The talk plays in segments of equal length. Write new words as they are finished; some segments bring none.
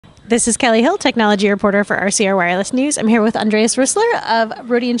This is Kelly Hill, technology reporter for RCR Wireless News. I'm here with Andreas Roessler of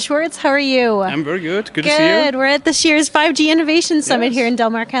Rohde Schwarz. How are you? I'm very good. Good to see you. Good. We're at this year's 5G Innovation Summit here in Del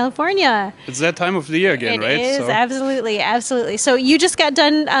Mar, California. It's that time of the year again, right? It is, absolutely, absolutely. So you just got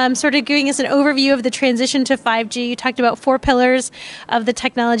done sort of giving us an overview of the transition to 5G. You talked about 4 pillars of the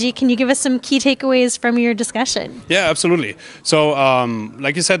technology. Can you give us some key takeaways from your discussion? Yeah, absolutely. So,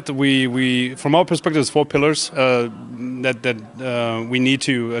 like you said, we from our perspective, there's 4 pillars that we need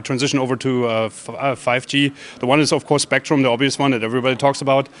to transition over to 5G. The one is, of course, spectrum, the obvious one that everybody talks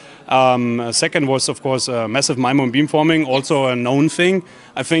about. Second was, of course, massive MIMO and beamforming, also a known thing.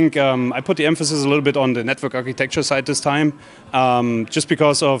 I think I put the emphasis a little bit on the network architecture side this time, just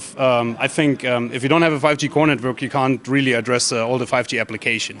because of, I think, if you don't have a 5G core network, you can't really address all the 5G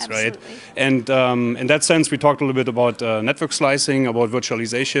applications, right? And in that sense, we talked a little bit about network slicing, about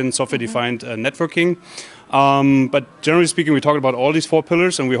virtualization, software-defined networking. But generally speaking, we talked about all these 4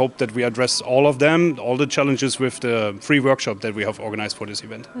 pillars, and we hope that we address all of them, all the challenges with the free workshop that we have organized for this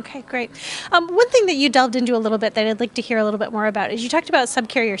event. Okay, great. One thing that you delved into a little bit that I'd like to hear a little bit more about is you talked about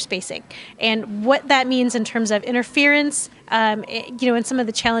subcarrier spacing and what that means in terms of interference, and some of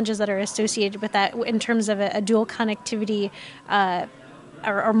the challenges that are associated with that in terms of a dual connectivity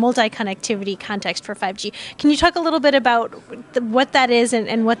or multi-connectivity context for 5G. Can you talk a little bit about what that is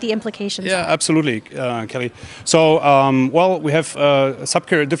and what the implications are? Yeah, absolutely, Kelly. So, well, we have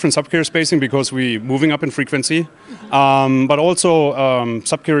different subcarrier spacing because we're moving up in frequency, but also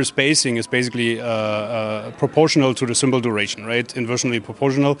subcarrier spacing is basically proportional to the symbol duration, right? Inversely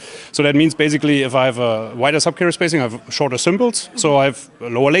proportional. So that means basically if I have a wider subcarrier spacing, I have shorter symbols, so I have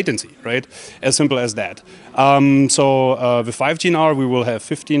lower latency, right? As simple as that. So with 5G now, we will have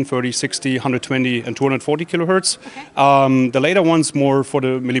 15, 30, 60, 120, and 240 kilohertz. Okay. The later ones more for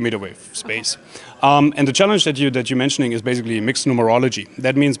the millimeter wave space. Okay. And the challenge that you're mentioning is basically mixed numerology.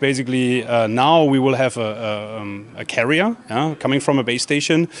 That means basically now we will have a carrier coming from a base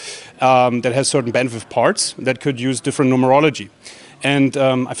station that has certain bandwidth parts that could use different numerology. And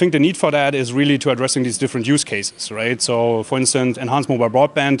I think the need for that is really to addressing these different use cases, right? So, for instance, enhanced mobile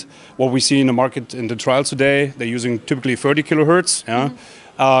broadband, what we see in the market in the trials today, they're using typically 30 kilohertz,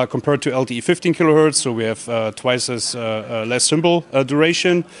 compared to LTE 15 kilohertz. So we have twice as less symbol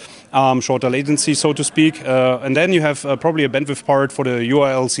duration, shorter latency, so to speak. And then you have probably a bandwidth part for the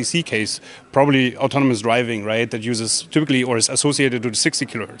URLCC case, probably autonomous driving, right? That uses typically or is associated with 60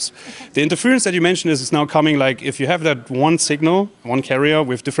 kilohertz. The interference that you mentioned is now coming like if you have that one signal, one carrier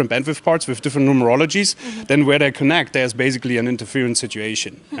with different bandwidth parts, with different numerologies, then where they connect, there's basically an interference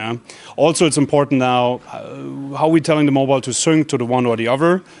situation. Also, it's important now how we're telling the mobile to sync to the one or the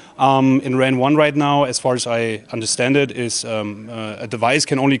other. In RAN 1 right now, as far as I understand it, is a device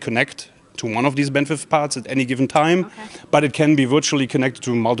can only connect to one of these bandwidth parts at any given time, but it can be virtually connected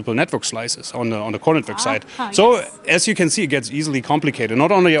to multiple network slices on the core network side. So as you can see, it gets easily complicated,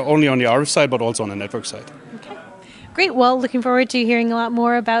 not only on the RF side, but also on the network side. Okay. Great. Well, looking forward to hearing a lot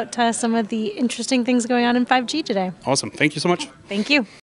more about some of the interesting things going on in 5G today. Awesome. Thank you so much. Thank you.